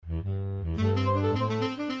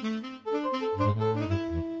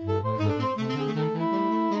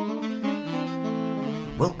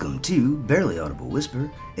to Barely Audible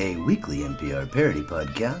Whisper, a weekly NPR parody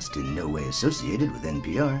podcast in no way associated with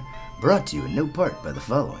NPR, brought to you in no part by the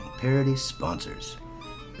following parody sponsors.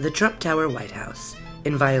 The Trump Tower White House.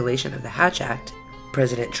 In violation of the Hatch Act,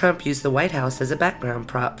 President Trump used the White House as a background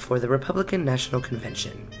prop for the Republican National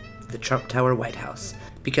Convention. The Trump Tower White House,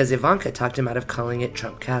 because Ivanka talked him out of calling it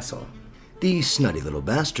Trump Castle. The Snotty Little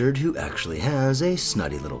Bastard who actually has a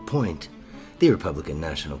snotty little point. The Republican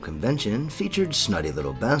National Convention featured snotty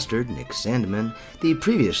little bastard Nick Sandmann, the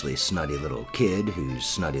previously snotty little kid whose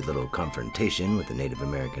snotty little confrontation with a Native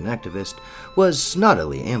American activist was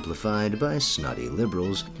snottily amplified by snotty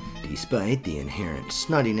liberals, despite the inherent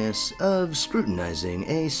snottiness of scrutinizing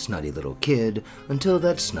a snotty little kid until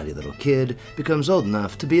that snotty little kid becomes old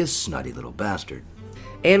enough to be a snotty little bastard.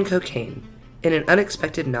 And cocaine. In an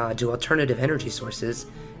unexpected nod to alternative energy sources,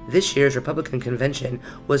 this year's Republican convention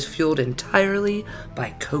was fueled entirely by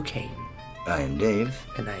cocaine. I am Dave.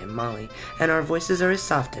 And I am Molly, and our voices are as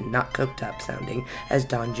soft and not coked up sounding as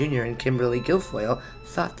Don Jr. and Kimberly Guilfoyle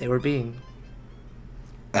thought they were being.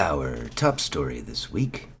 Our top story this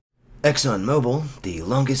week. ExxonMobil, the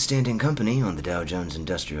longest-standing company on the Dow Jones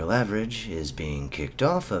Industrial Average, is being kicked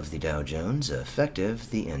off of the Dow Jones effective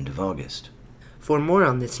the end of August. For more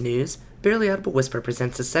on this news, Barely Audible Whisper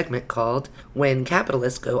presents a segment called When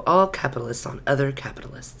Capitalists Go All Capitalists on Other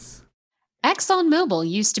Capitalists. ExxonMobil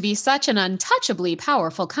used to be such an untouchably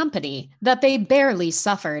powerful company that they barely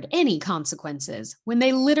suffered any consequences when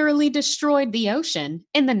they literally destroyed the ocean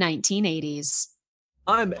in the 1980s.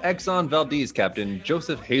 I'm Exxon Valdez Captain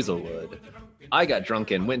Joseph Hazelwood. I got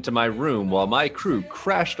drunk and went to my room while my crew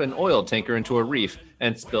crashed an oil tanker into a reef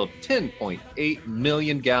and spilled 10.8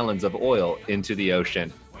 million gallons of oil into the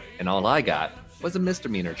ocean. And all I got was a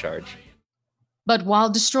misdemeanor charge. But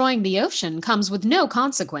while destroying the ocean comes with no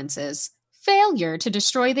consequences, failure to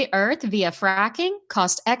destroy the Earth via fracking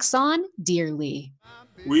cost Exxon dearly.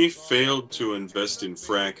 We failed to invest in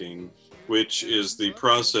fracking, which is the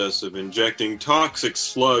process of injecting toxic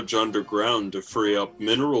sludge underground to free up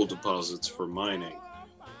mineral deposits for mining.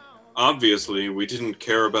 Obviously, we didn't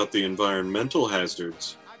care about the environmental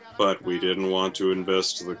hazards, but we didn't want to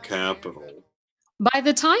invest the capital. By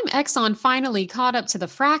the time Exxon finally caught up to the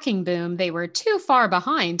fracking boom, they were too far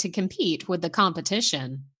behind to compete with the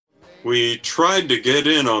competition. We tried to get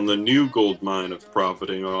in on the new gold mine of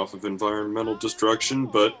profiting off of environmental destruction,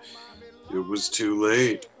 but it was too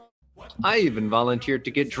late. I even volunteered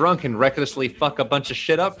to get drunk and recklessly fuck a bunch of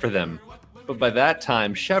shit up for them. But by that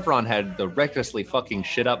time, Chevron had the recklessly fucking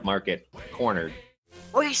shit up market cornered.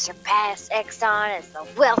 We surpassed Exxon as the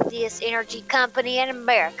wealthiest energy company in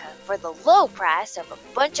America for the low price of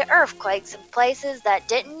a bunch of earthquakes in places that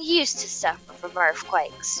didn't used to suffer from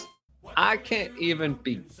earthquakes. I can't even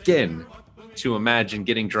begin to imagine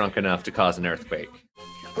getting drunk enough to cause an earthquake.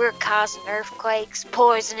 We're causing earthquakes,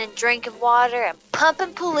 poisoning drinking water, and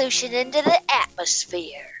pumping pollution into the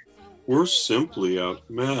atmosphere. We're simply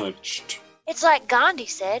outmatched. It's like Gandhi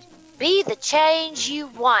said, be the change you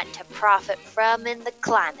want to profit from in the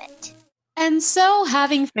climate. And so,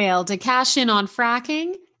 having failed to cash in on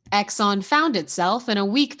fracking, Exxon found itself in a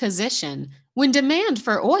weak position when demand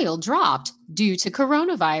for oil dropped due to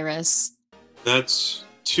coronavirus. That's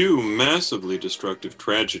two massively destructive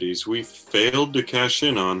tragedies we failed to cash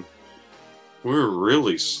in on. We're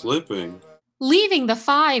really slipping. Leaving the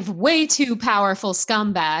 5 way too powerful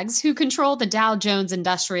scumbags who control the Dow Jones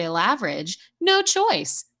Industrial Average no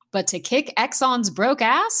choice but to kick Exxon's broke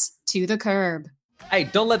ass to the curb. Hey,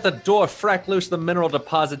 don't let the door frack loose the mineral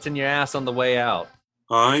deposits in your ass on the way out.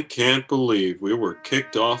 I can't believe we were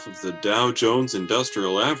kicked off of the Dow Jones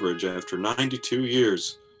Industrial Average after 92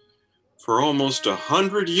 years. For almost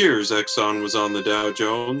 100 years, Exxon was on the Dow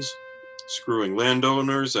Jones, screwing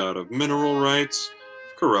landowners out of mineral rights,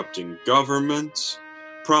 corrupting governments,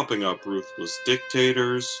 propping up ruthless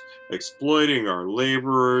dictators, exploiting our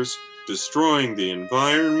laborers, destroying the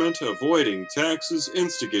environment, avoiding taxes,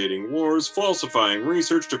 instigating wars, falsifying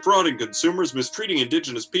research, defrauding consumers, mistreating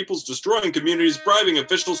indigenous peoples, destroying communities, bribing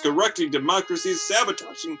officials, corrupting democracies,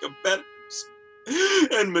 sabotaging competitors,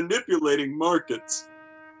 and manipulating markets.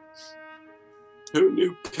 Who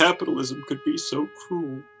knew capitalism could be so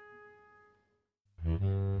cruel?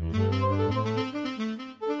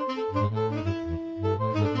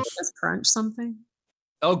 Just crunch something.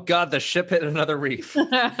 Oh God, the ship hit another reef.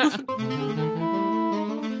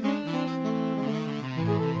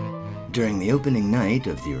 During the opening night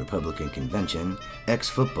of the Republican convention,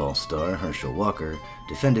 ex-football star Herschel Walker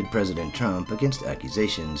defended President Trump against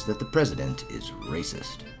accusations that the president is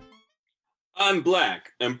racist. I'm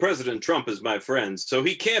black, and President Trump is my friend, so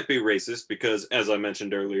he can't be racist because, as I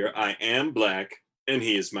mentioned earlier, I am black, and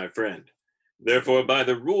he is my friend. Therefore, by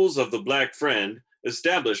the rules of the Black Friend,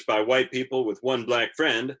 established by white people with one black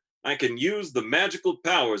friend, I can use the magical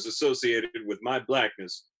powers associated with my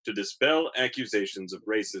blackness to dispel accusations of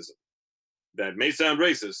racism. That may sound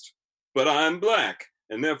racist, but I'm black,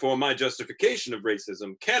 and therefore my justification of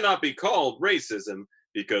racism cannot be called racism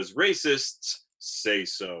because racists say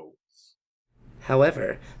so.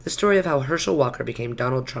 However, the story of how Herschel Walker became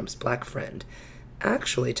Donald Trump's black friend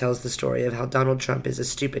actually tells the story of how Donald Trump is a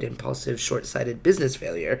stupid, impulsive, short-sighted business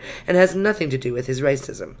failure and has nothing to do with his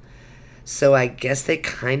racism. So I guess they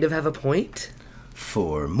kind of have a point?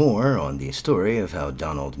 For more on the story of how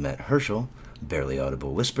Donald met Herschel, Barely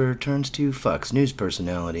Audible Whisper turns to Fox News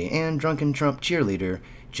personality and drunken Trump cheerleader,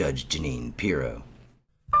 Judge Jeanine Pirro.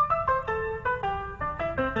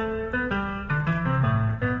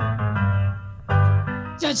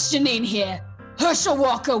 Judge Jeanine here. Herschel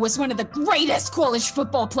Walker was one of the greatest college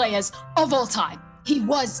football players of all time. He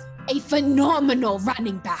was a phenomenal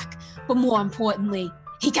running back, but more importantly,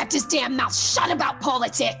 he kept his damn mouth shut about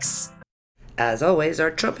politics. As always, our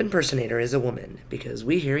Trump impersonator is a woman, because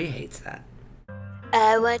we hear he hates that.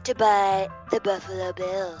 I want to buy the Buffalo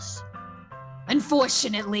Bills.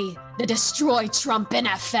 Unfortunately, the Destroy Trump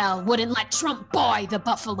NFL wouldn't let Trump buy the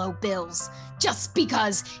Buffalo Bills, just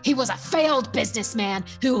because he was a failed businessman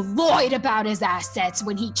who lied about his assets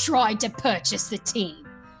when he tried to purchase the team.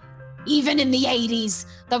 Even in the 80s,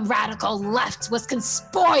 the radical left was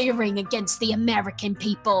conspiring against the American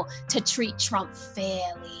people to treat Trump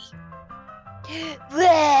fairly.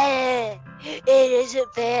 Well, it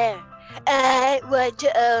isn't fair. I want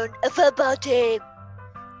to own a football team.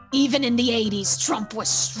 Even in the 80s, Trump was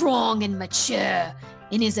strong and mature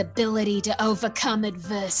in his ability to overcome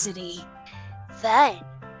adversity. Fine.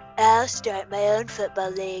 I'll start my own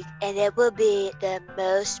football league, and it will be the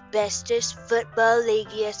most bestest football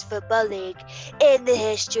league in the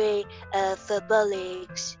history of football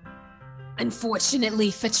leagues.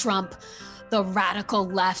 Unfortunately for Trump, the radical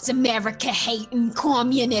left, America-hating,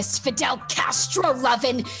 communist, Fidel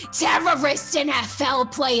Castro-loving, terrorist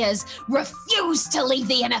NFL players refused to leave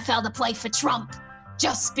the NFL to play for Trump,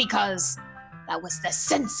 just because that was the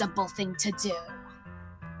sensible thing to do.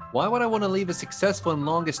 Why would I want to leave a successful and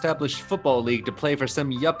long-established football league to play for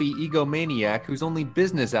some yuppie egomaniac whose only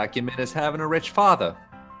business acumen is having a rich father?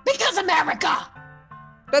 Because America!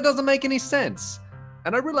 That doesn't make any sense.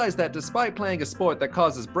 And I realize that despite playing a sport that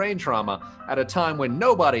causes brain trauma at a time when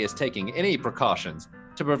nobody is taking any precautions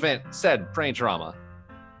to prevent said brain trauma.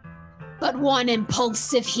 But one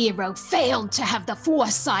impulsive hero failed to have the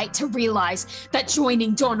foresight to realize that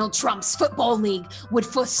joining Donald Trump's football league would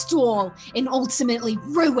forestall and ultimately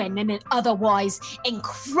ruin an otherwise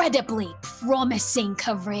incredibly promising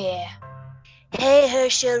career. Hey,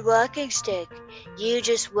 Herschel Walking Stick, you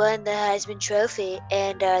just won the Heisman Trophy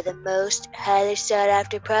and are the most highly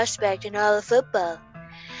sought-after prospect in all of football.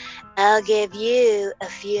 I'll give you a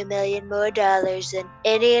few million more dollars than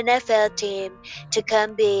any NFL team to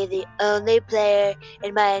come be the only player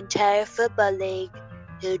in my entire football league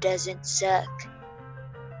who doesn't suck.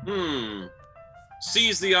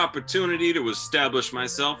 Seize the opportunity to establish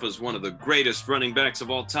myself as one of the greatest running backs of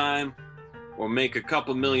all time, or make a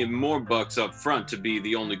couple million more bucks up front to be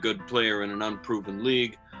the only good player in an unproven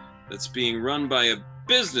league that's being run by a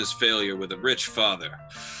business failure with a rich father.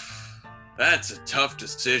 That's a tough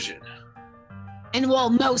decision. And while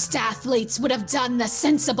most athletes would have done the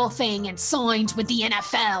sensible thing and signed with the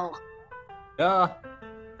NFL,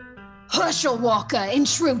 Herschel Walker, in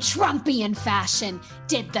true Trumpian fashion,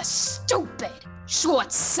 did the stupid,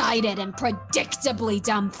 short-sighted, and predictably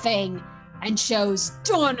dumb thing and chose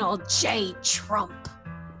Donald J. Trump.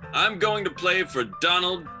 I'm going to play for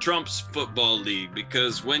Donald Trump's football league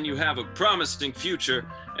because when you have a promising future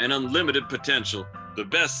and unlimited potential, the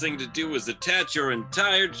best thing to do is attach your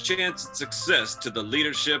entire chance at success to the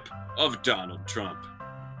leadership of Donald Trump.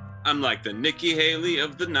 I'm like the Nikki Haley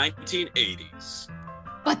of the 1980s.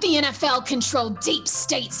 But the NFL-controlled deep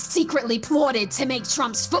state secretly plotted to make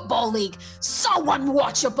Trump's football league so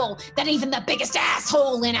unwatchable that even the biggest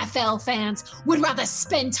asshole NFL fans would rather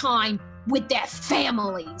spend time with their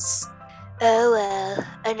families. Oh well,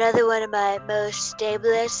 another one of my most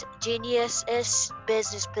stablest, geniusest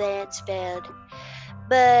business plans failed.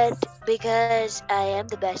 But because I am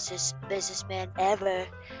the bestest businessman ever,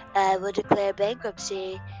 I will declare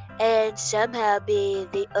bankruptcy and somehow be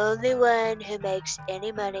the only one who makes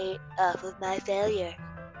any money off of my failure.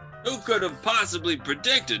 Who could have possibly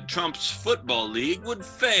predicted Trump's football league would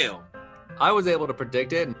fail? I was able to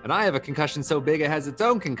predict it, and I have a concussion so big it has its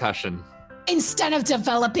own concussion. Instead of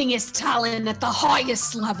developing his talent at the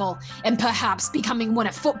highest level and perhaps becoming one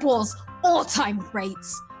of football's all-time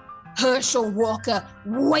greats, Herschel Walker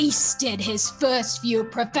wasted his first few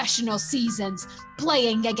professional seasons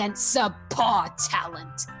playing against subpar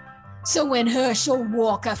talent. So when Herschel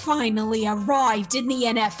Walker finally arrived in the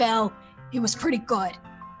NFL, he was pretty good,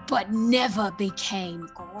 but never became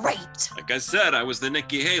great. Like I said, I was the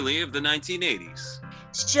Nikki Haley of the 1980s.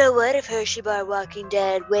 So what if Hershey Bar Walking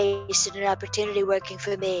Dead wasted an opportunity working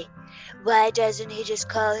for me? Why doesn't he just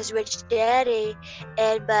call his rich daddy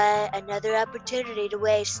and buy another opportunity to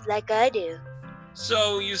waste like I do?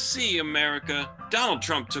 So, you see, America, Donald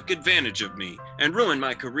Trump took advantage of me and ruined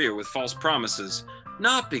my career with false promises.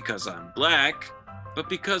 Not because I'm black, but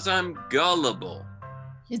because I'm gullible.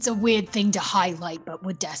 It's a weird thing to highlight, but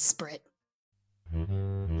we're desperate.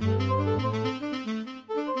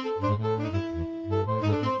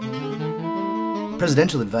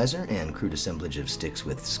 Presidential advisor and crude assemblage of sticks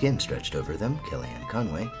with skin stretched over them, Kellyanne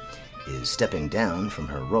Conway, is stepping down from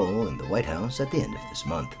her role in the White House at the end of this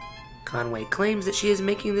month. Conway claims that she is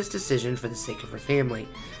making this decision for the sake of her family,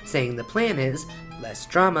 saying the plan is less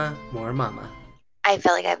drama, more mama. I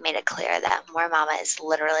feel like I've made it clear that more mama is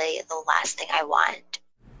literally the last thing I want.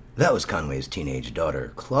 That was Conway's teenage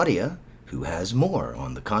daughter, Claudia, who has more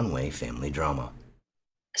on the Conway family drama.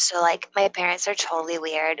 So, like, my parents are totally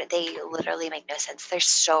weird. They literally make no sense. They're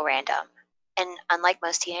so random. And unlike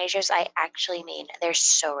most teenagers, I actually mean they're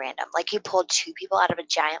so random. Like, you pulled two people out of a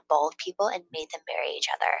giant bowl of people and made them marry each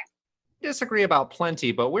other. Disagree about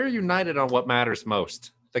plenty, but we're united on what matters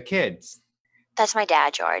most. The kids. That's my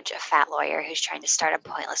dad, George, a fat lawyer who's trying to start a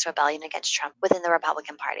pointless rebellion against Trump within the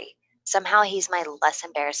Republican Party. Somehow he's my less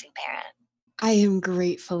embarrassing parent. I am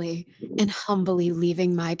gratefully and humbly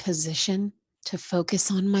leaving my position to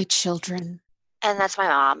focus on my children. And that's my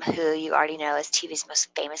mom, who you already know is TV's most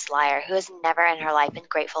famous liar, who has never in her life been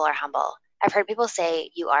grateful or humble. I've heard people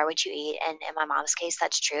say you are what you eat, and in my mom's case,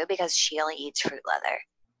 that's true because she only eats fruit leather.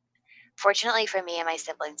 Fortunately for me and my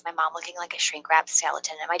siblings, my mom looking like a shrink-wrapped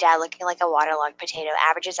skeleton and my dad looking like a waterlogged potato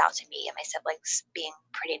averages out to me and my siblings being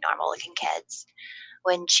pretty normal-looking kids.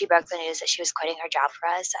 When she broke the news that she was quitting her job for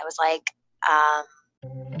us, I was like,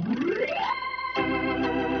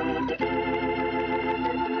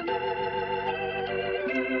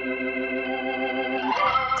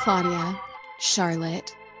 Claudia,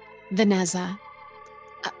 Charlotte, Vanessa,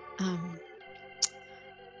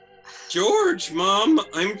 George, Mom,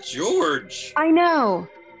 I'm George. I know.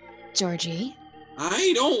 Georgie.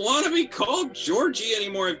 I don't want to be called Georgie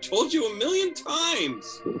anymore. I've told you 1,000,000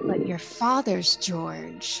 times. But your father's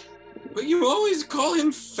George. But you always call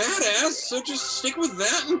him fat ass, so just stick with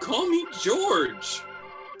that and call me George.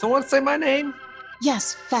 Someone say my name?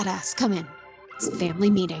 Yes, fat ass, come in. It's a family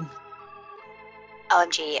meeting.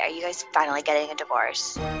 OMG, are you guys finally getting a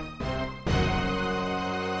divorce?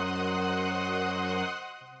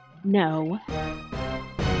 No.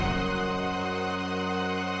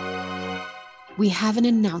 We have an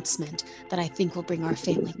announcement that I think will bring our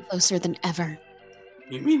family closer than ever.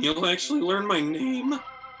 You mean you'll actually learn my name?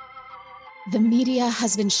 The media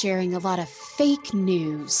has been sharing a lot of fake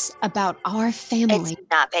news about our family. It's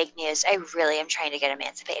not fake news. I really am trying to get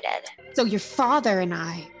emancipated. So your father and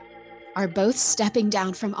I are both stepping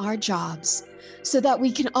down from our jobs so that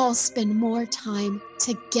we can all spend more time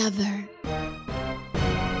together.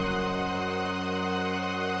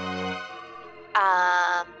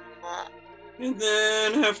 And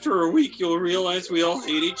then after a week, you'll realize we all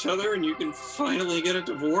hate each other and you can finally get a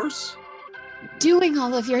divorce? Doing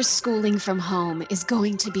all of your schooling from home is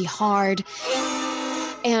going to be hard.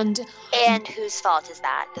 And whose fault is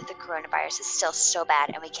that the coronavirus is still so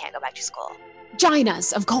bad and we can't go back to school?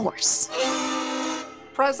 Gina's, of course.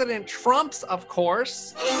 President Trump's, of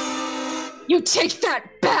course. You take that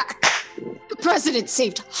back! The president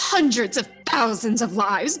saved hundreds of thousands of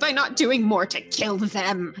lives by not doing more to kill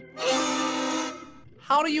them.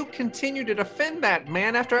 How do you continue to defend that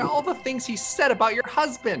man after all the things he said about your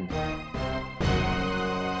husband?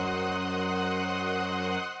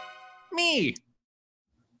 Me.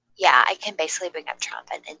 Yeah, I can basically bring up Trump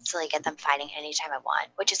and instantly get them fighting anytime I want,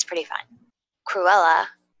 which is pretty fun. Cruella,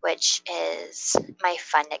 which is my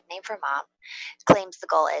fun nickname for mom, claims the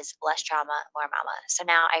goal is less drama, more mama. So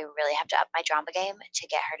now I really have to up my drama game to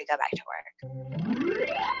get her to go back to work.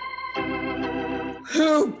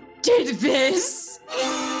 Who did this?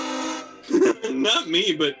 Not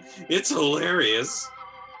me, but it's hilarious.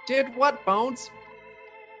 Did what, Bones?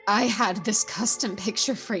 I had this custom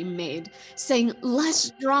picture frame made saying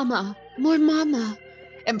less drama, more mama,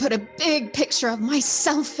 and put a big picture of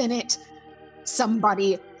myself in it.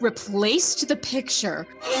 Somebody replaced the picture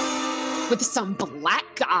with some black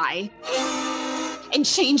guy and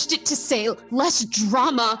changed it to say less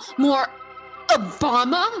drama, more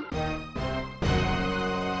Obama?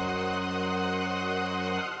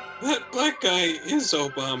 That black guy is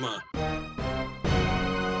Obama.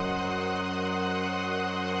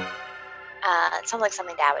 It sounds like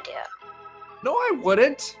something Dad would do. No, I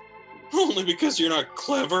wouldn't. Only because you're not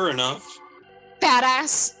clever enough.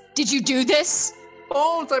 Badass, did you do this?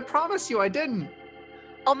 Bones, I promise you I didn't.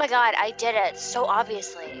 Oh my God, I did it so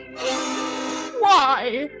obviously.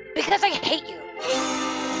 Why? Because I hate you.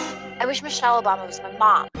 I wish Michelle Obama was my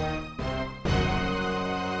mom.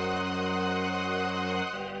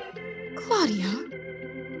 Claudia,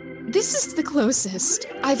 this is the closest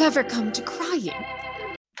I've ever come to crying.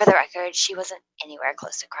 For the record, she wasn't anywhere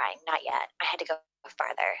close to crying, not yet. I had to go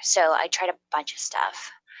farther, so I tried a bunch of stuff.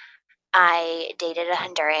 I dated a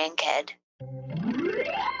Honduran kid.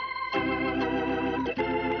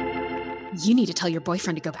 You need to tell your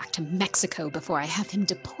boyfriend to go back to Mexico before I have him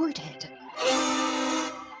deported.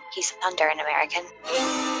 He's Honduran American.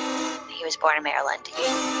 He was born in Maryland.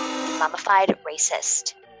 Mummified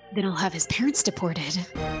racist. Then I'll have his parents deported.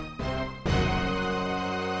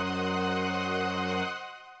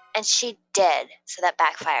 And she did, so that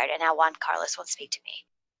backfired, and now Juan Carlos won't speak to me.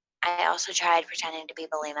 I also tried pretending to be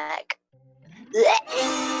bulimic.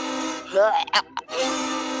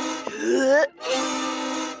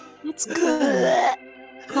 That's good.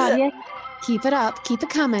 Claudia, keep it up. Keep it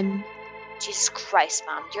coming. Jesus Christ,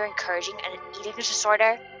 Mom, you're encouraging an eating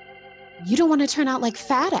disorder? You don't want to turn out like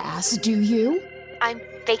fat ass, do you? I'm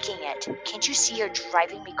faking it. Can't you see you're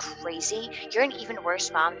driving me crazy? You're an even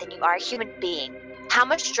worse mom than you are a human being. How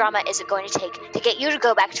much drama is it going to take to get you to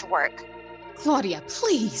go back to work? Claudia,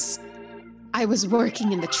 please. I was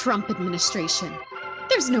working in the Trump administration.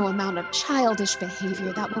 There's no amount of childish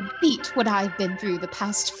behavior that will beat what I've been through the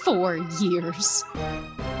past 4 years.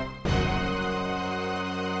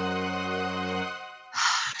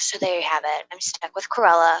 So there you have it. I'm stuck with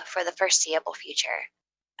Cruella for the foreseeable future.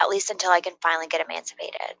 At least until I can finally get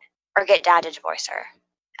emancipated. Or get Dad to divorce her.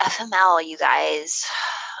 FML, you guys.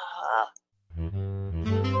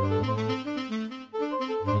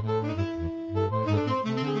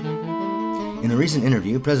 In a recent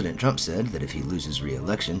interview, President Trump said that if he loses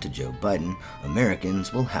re-election to Joe Biden,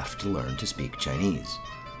 Americans will have to learn to speak Chinese.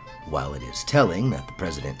 While it is telling that the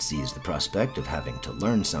president sees the prospect of having to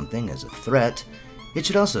learn something as a threat, it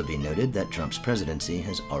should also be noted that Trump's presidency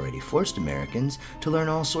has already forced Americans to learn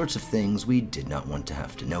all sorts of things we did not want to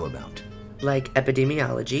have to know about. Like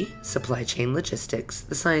epidemiology, supply chain logistics,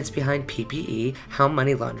 the science behind PPE, how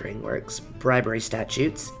money laundering works, bribery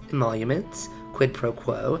statutes, emoluments, quid pro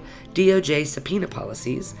quo, DOJ subpoena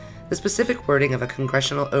policies, the specific wording of a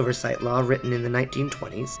congressional oversight law written in the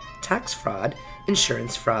 1920s, tax fraud,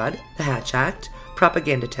 insurance fraud, the Hatch Act,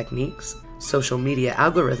 propaganda techniques, social media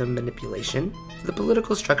algorithm manipulation, the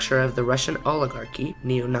political structure of the Russian oligarchy,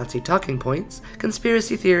 neo-Nazi talking points,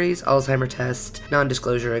 conspiracy theories, Alzheimer tests,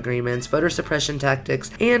 non-disclosure agreements, voter suppression tactics,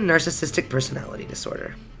 and narcissistic personality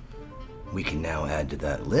disorder. We can now add to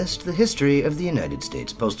that list the history of the United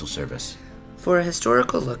States Postal Service. For a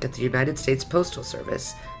historical look at the United States Postal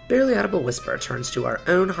Service, Barely Audible Whisper turns to our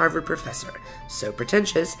own Harvard professor, so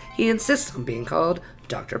pretentious he insists on being called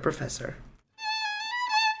Dr. Professor.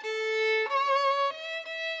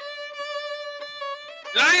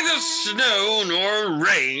 Neither snow, nor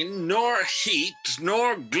rain, nor heat,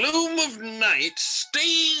 nor gloom of night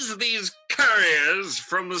stays these couriers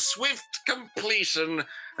from the swift completion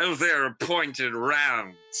of their appointed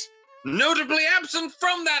rounds. Notably absent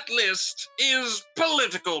from that list is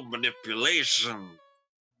political manipulation.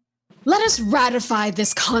 Let us ratify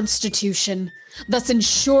this Constitution, thus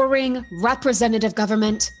ensuring representative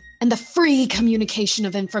government and the free communication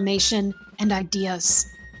of information and ideas.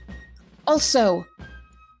 Also,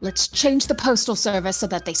 let's change the Postal Service so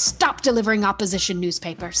that they stop delivering opposition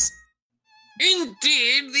newspapers.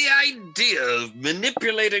 Indeed, the idea of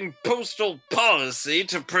manipulating postal policy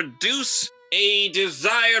to produce a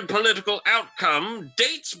desired political outcome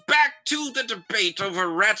dates back to the debate over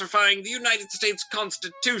ratifying the United States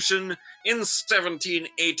Constitution in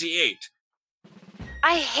 1788.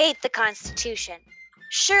 I hate the Constitution.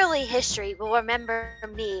 Surely history will remember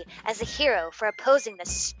me as a hero for opposing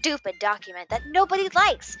this stupid document that nobody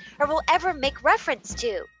likes or will ever make reference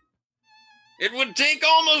to. It would take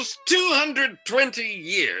almost 220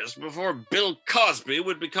 years before Bill Cosby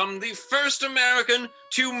would become the first American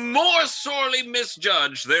to more sorely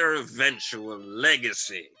misjudge their eventual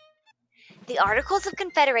legacy. The Articles of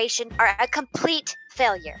Confederation are a complete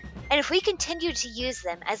failure, And if we continue to use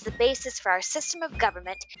them as the basis for our system of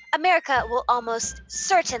government, America will almost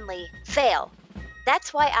certainly fail.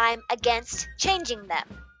 That's why I'm against changing them.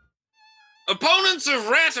 Opponents of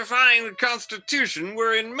ratifying the Constitution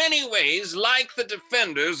were in many ways like the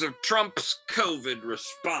defenders of Trump's COVID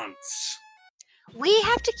response. We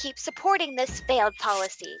have to keep supporting this failed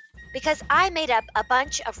policy because I made up a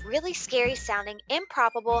bunch of really scary sounding,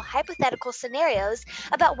 improbable, hypothetical scenarios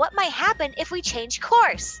about what might happen if we change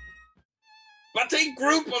course. But a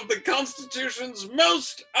group of the Constitution's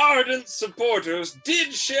most ardent supporters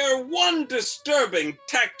did share one disturbing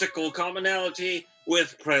tactical commonality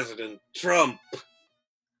with President Trump.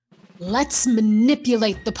 Let's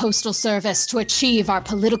manipulate the Postal Service to achieve our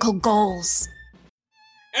political goals.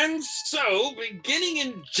 And so, beginning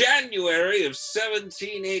in January of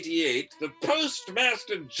 1788, the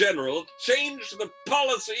Postmaster General changed the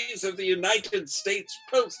policies of the United States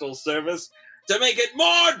Postal Service to make it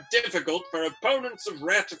more difficult for opponents of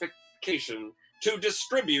ratification to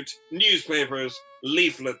distribute newspapers,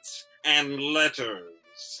 leaflets, and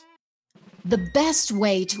letters. The best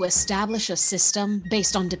way to establish a system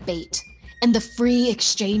based on debate and the free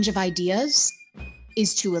exchange of ideas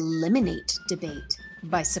is to eliminate debate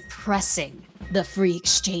by suppressing the free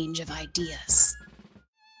exchange of ideas.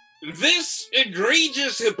 This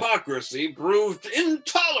egregious hypocrisy proved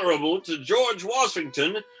intolerable to George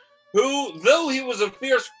Washington, who, though he was a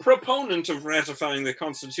fierce proponent of ratifying the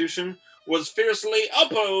Constitution, was fiercely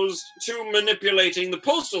opposed to manipulating the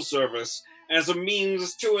Postal Service as a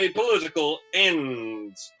means to a political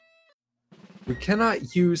end. We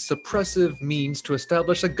cannot use suppressive means to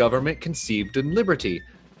establish a government conceived in liberty.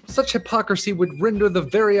 Such hypocrisy would render the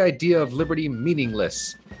very idea of liberty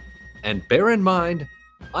meaningless. And bear in mind,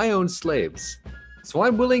 I own slaves, so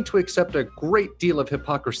I'm willing to accept a great deal of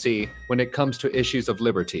hypocrisy when it comes to issues of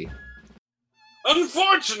liberty.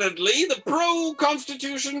 Unfortunately, the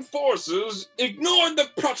pro-Constitution forces ignored the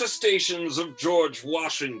protestations of George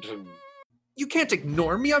Washington. You can't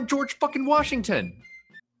ignore me, I'm George fucking Washington.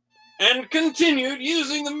 And continued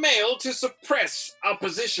using the mail to suppress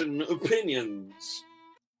opposition opinions.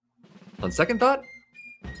 On second thought,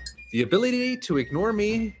 the ability to ignore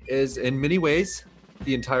me is in many ways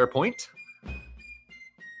the entire point.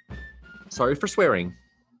 Sorry for swearing.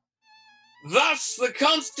 Thus, the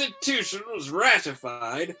Constitution was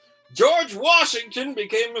ratified. George Washington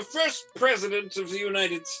became the first president of the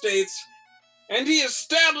United States, and he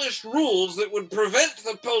established rules that would prevent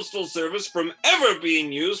the Postal Service from ever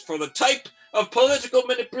being used for the type of political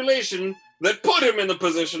manipulation that put him in the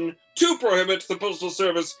position to prohibit the Postal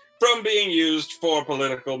Service from being used for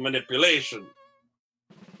political manipulation.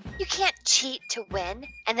 You can't cheat to win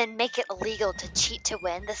and then make it illegal to cheat to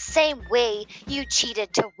win the same way you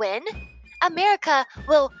cheated to win. America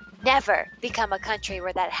will never become a country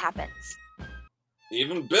where that happens.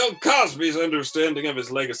 Even Bill Cosby's understanding of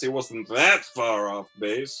his legacy wasn't that far off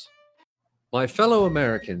base. My fellow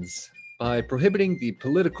Americans, by prohibiting the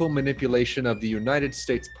political manipulation of the United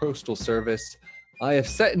States Postal Service, I have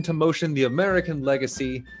set into motion the American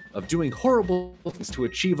legacy of doing horrible things to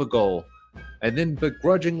achieve a goal, and then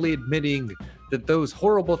begrudgingly admitting that those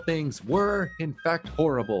horrible things were, in fact,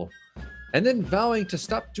 horrible, and then vowing to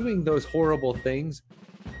stop doing those horrible things,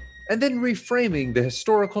 and then reframing the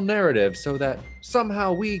historical narrative so that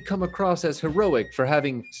somehow we come across as heroic for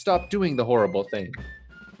having stopped doing the horrible thing,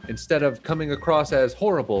 instead of coming across as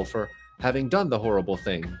horrible for having done the horrible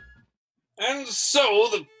thing. And so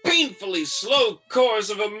the painfully slow course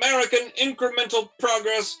of American incremental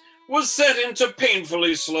progress was set into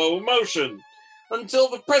painfully slow motion, until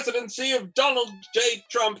the presidency of Donald J.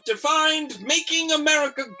 Trump defined making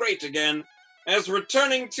America great again as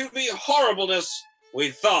returning to the horribleness we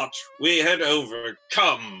thought we had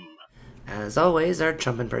overcome. As always, our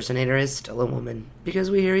Trump impersonator is still a woman, because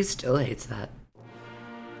we hear he still hates that.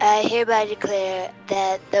 I hereby declare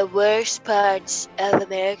that the worst parts of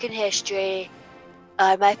American history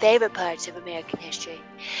are my favorite parts of American history.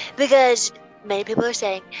 Because many people are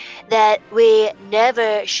saying that we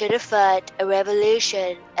never should have fought a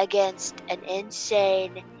revolution against an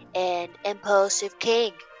insane and impulsive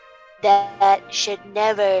king. That should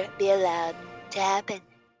never be allowed to happen.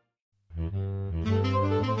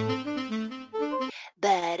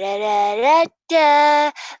 Ba-da-da-da-da,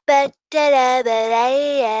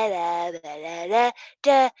 ba-da-da-ba-da-da, ba-da-da-da-da-da.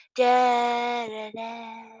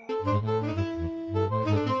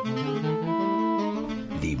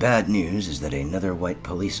 The bad news is that another white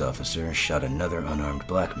police officer shot another unarmed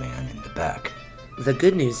black man in the back. The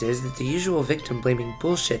good news is that the usual victim-blaming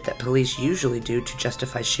bullshit that police usually do to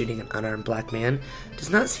justify shooting an unarmed black man does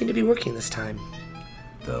not seem to be working this time.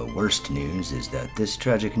 The worst news is that this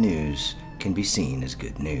tragic news can be seen as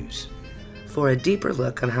good news. For a deeper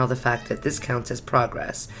look on how the fact that this counts as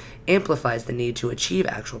progress amplifies the need to achieve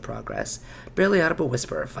actual progress, Barely Audible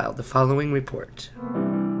Whisperer filed the following report.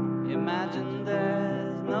 Imagine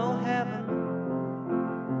there's no heaven.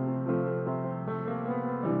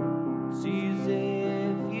 Sees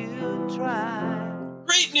if you try.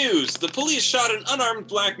 Great news! The police shot an unarmed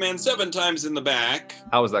black man 7 times in the back.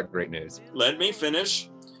 How is that great news? Let me finish.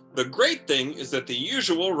 The great thing is that the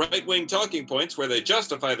usual right-wing talking points where they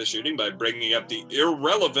justify the shooting by bringing up the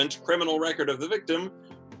irrelevant criminal record of the victim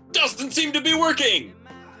doesn't seem to be working.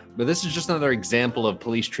 But this is just another example of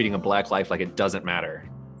police treating a black life like it doesn't matter.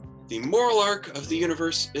 The moral arc of the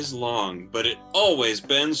universe is long, but it always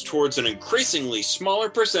bends towards an increasingly smaller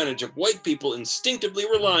percentage of white people instinctively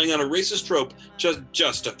relying on a racist trope to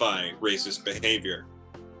justify racist behavior.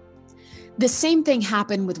 The same thing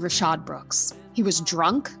happened with Rashad Brooks. He was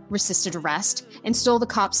drunk, resisted arrest, and stole the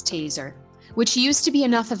cop's taser, which used to be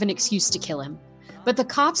enough of an excuse to kill him. But the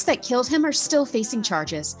cops that killed him are still facing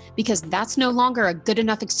charges because that's no longer a good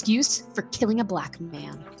enough excuse for killing a black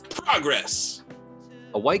man. Progress!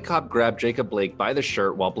 A white cop grabbed Jacob Blake by the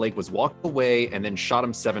shirt while Blake was walking away and then shot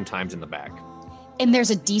him 7 times in the back. And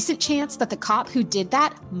there's a decent chance that the cop who did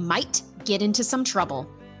that might get into some trouble.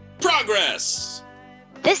 Progress!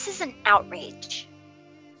 This is an outrage.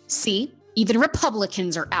 See, even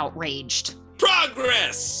Republicans are outraged.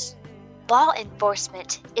 Progress! Law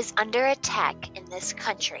enforcement is under attack in this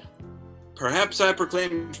country. Perhaps I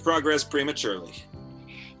proclaimed progress prematurely.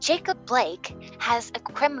 Jacob Blake has a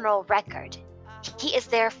criminal record. He is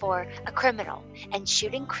therefore a criminal, and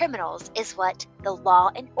shooting criminals is what the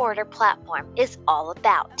Law and Order platform is all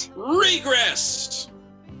about. Regress!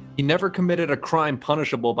 He never committed a crime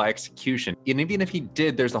punishable by execution. And even if he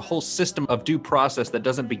did, there's a whole system of due process that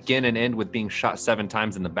doesn't begin and end with being shot 7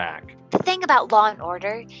 times in the back. The thing about Law and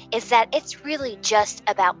Order is that it's really just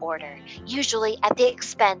about order, usually at the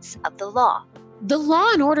expense of the law. The Law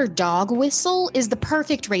and Order dog whistle is the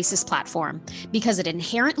perfect racist platform because it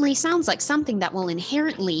inherently sounds like something that will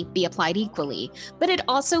inherently be applied equally, but it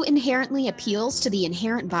also inherently appeals to the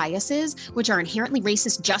inherent biases which our inherently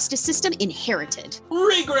racist justice system inherited.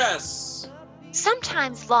 Regress!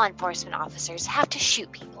 Sometimes law enforcement officers have to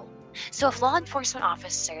shoot people. So if law enforcement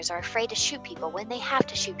officers are afraid to shoot people when they have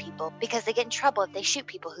to shoot people because they get in trouble if they shoot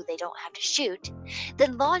people who they don't have to shoot,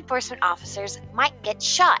 then law enforcement officers might get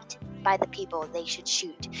shot by the people they should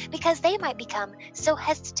shoot because they might become so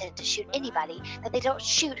hesitant to shoot anybody that they don't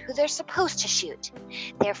shoot who they're supposed to shoot.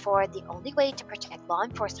 Therefore, the only way to protect law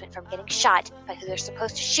enforcement from getting shot by who they're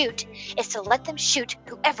supposed to shoot is to let them shoot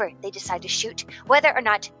whoever they decide to shoot, whether or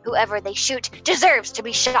not whoever they shoot deserves to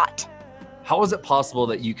be shot. How is it possible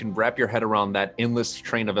that you can wrap your head around that endless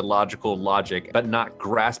train of illogical logic, but not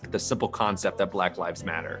grasp the simple concept that Black Lives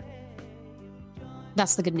Matter?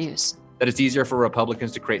 That's the good news. That it's easier for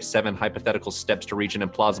Republicans to create 7 hypothetical steps to reach an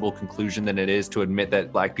implausible conclusion than it is to admit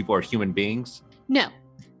that black people are human beings? No.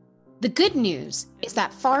 The good news is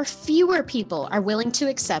that far fewer people are willing to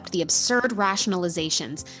accept the absurd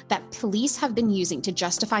rationalizations that police have been using to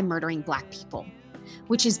justify murdering black people,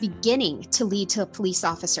 which is beginning to lead to police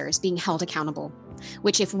officers being held accountable,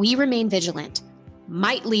 which, if we remain vigilant,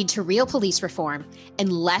 might lead to real police reform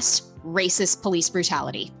and less racist police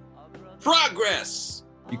brutality. Progress!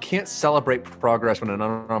 You can't celebrate progress when an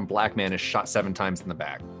unarmed black man is shot 7 times in the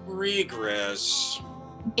back. Regress.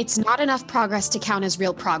 It's not enough progress to count as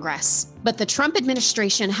real progress, but the Trump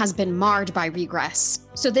administration has been marred by regress.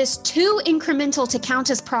 So this too incremental to count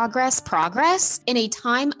as progress in a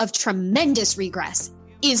time of tremendous regress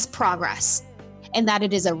is progress, and that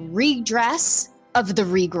it is a redress of the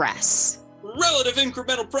regress. Relative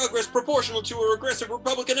incremental progress proportional to a regressive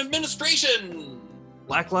Republican administration.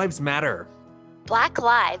 Black Lives Matter. Black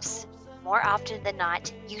lives, more often than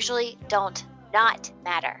not, usually don't not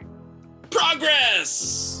matter.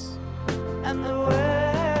 Progress! And the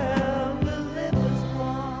world will live as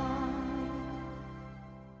one.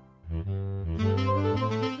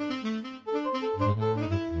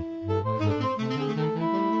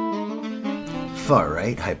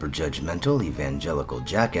 Far-right, hyper-judgmental, evangelical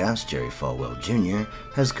jackass Jerry Falwell Jr.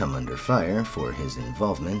 has come under fire for his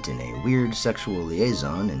involvement in a weird sexual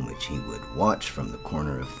liaison in which he would watch from the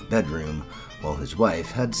corner of the bedroom while his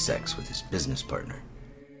wife had sex with his business partner.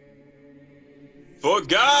 For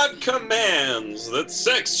God commands that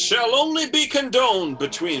sex shall only be condoned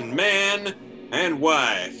between man and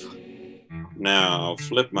wife. Now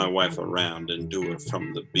flip my wife around and do it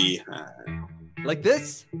from the behind. Like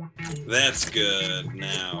this? That's good.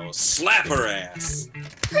 Now slap her ass.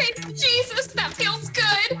 Praise Jesus, that feels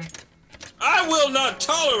good. I will not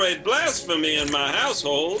tolerate blasphemy in my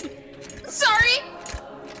household. Sorry.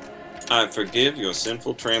 I forgive your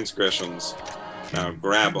sinful transgressions. Now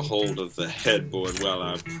grab a hold of the headboard while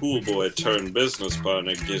our pool boy turned business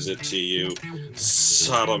partner gives it to you,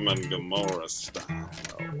 Sodom and Gomorrah style.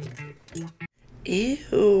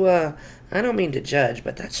 Ew, I don't mean to judge,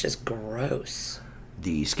 but that's just gross.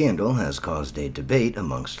 The scandal has caused a debate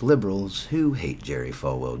amongst liberals who hate Jerry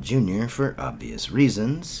Falwell Jr. for obvious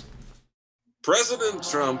reasons. President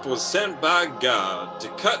Trump was sent by God to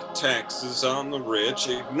cut taxes on the rich,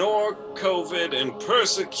 ignore COVID, and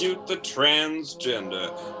persecute the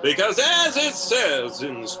transgender. Because as it says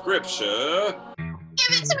in Scripture...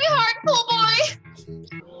 Give it to me hard, pool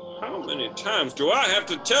boy. How many times do I have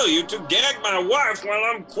to tell you to gag my wife while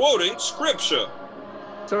I'm quoting Scripture?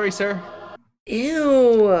 Sorry, sir.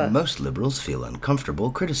 Ew. Most liberals feel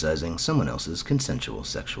uncomfortable criticizing someone else's consensual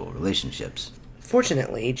sexual relationships.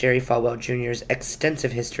 Fortunately, Jerry Falwell Jr.'s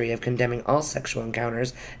extensive history of condemning all sexual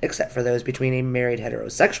encounters, except for those between a married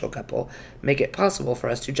heterosexual couple, make it possible for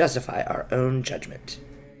us to justify our own judgment.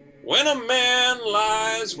 When a man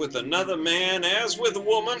lies with another man as with a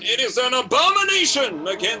woman, it is an abomination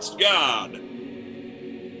against God.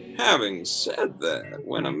 Having said that,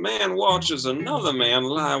 when a man watches another man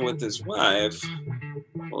lie with his wife,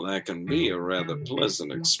 well, that can be a rather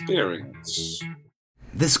pleasant experience.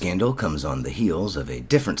 This scandal comes on the heels of a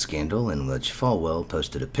different scandal in which Falwell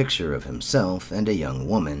posted a picture of himself and a young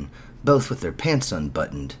woman, both with their pants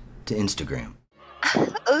unbuttoned, to Instagram.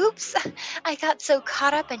 Oops, I got so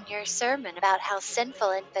caught up in your sermon about how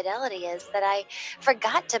sinful infidelity is that I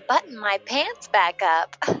forgot to button my pants back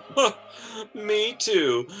up. Me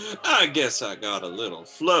too. I guess I got a little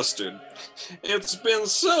flustered. It's been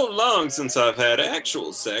so long since I've had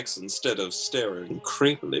actual sex instead of staring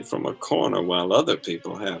creepily from a corner while other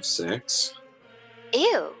people have sex.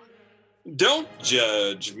 Ew. Don't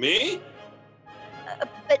judge me.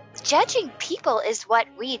 But judging people is what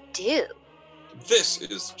we do. This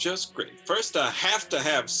is just great. First, I have to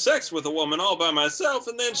have sex with a woman all by myself,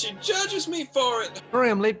 and then she judges me for it. Sorry,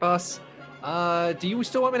 I'm late, boss. Do you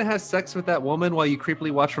still want me to have sex with that woman while you creepily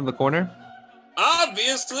watch from the corner?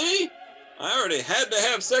 Obviously. I already had to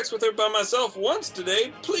have sex with her by myself once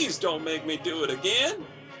today. Please don't make me do it again.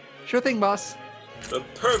 Sure thing, boss. The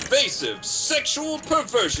pervasive sexual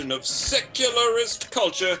perversion of secularist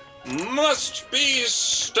culture must be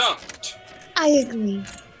stopped. I agree.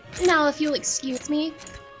 Now, if you'll excuse me,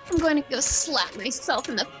 I'm going to go slap myself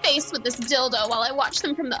in the face with this dildo while I watch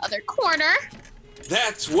them from the other corner.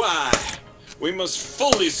 That's why we must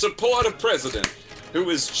fully support a president who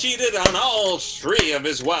has cheated on all three of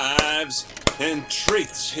his wives and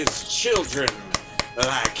treats his children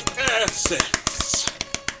like assets.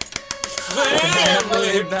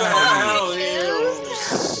 Family values.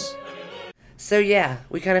 So yeah,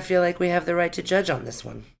 we kind of feel like we have the right to judge on this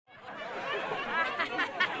one.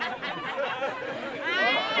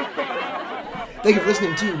 Thank you for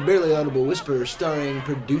listening to Barely Audible Whisper, starring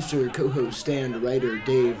producer, co-host, and writer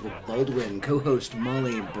Dave Baldwin, co-host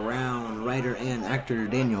Molly Brown, writer and actor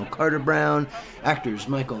Daniel Carter Brown, actors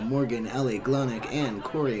Michael Morgan, Allie Glonick, and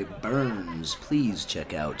Corey Burns. Please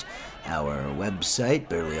check out our website,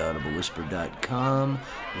 barelyaudiblewhisper.com,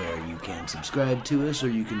 where you can subscribe to us, or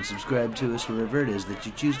you can subscribe to us wherever it is that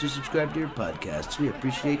you choose to subscribe to your podcasts. We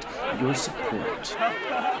appreciate your support.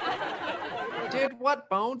 Did what,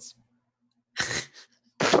 Bones?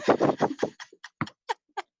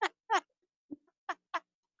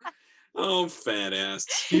 Oh, fat ass.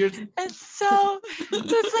 It's so,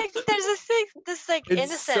 it's like, there's this It's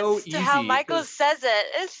innocence so to how easy, Michael 'cause- says it.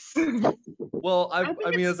 It's Well, I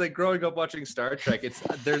mean, it's like growing up watching Star Trek.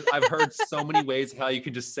 I've heard so many ways how you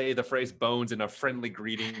can just say the phrase "bones" in a friendly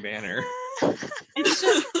greeting manner. It's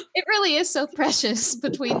just, it really is so precious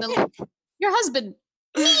between your husband,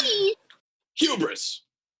 me. Hubris.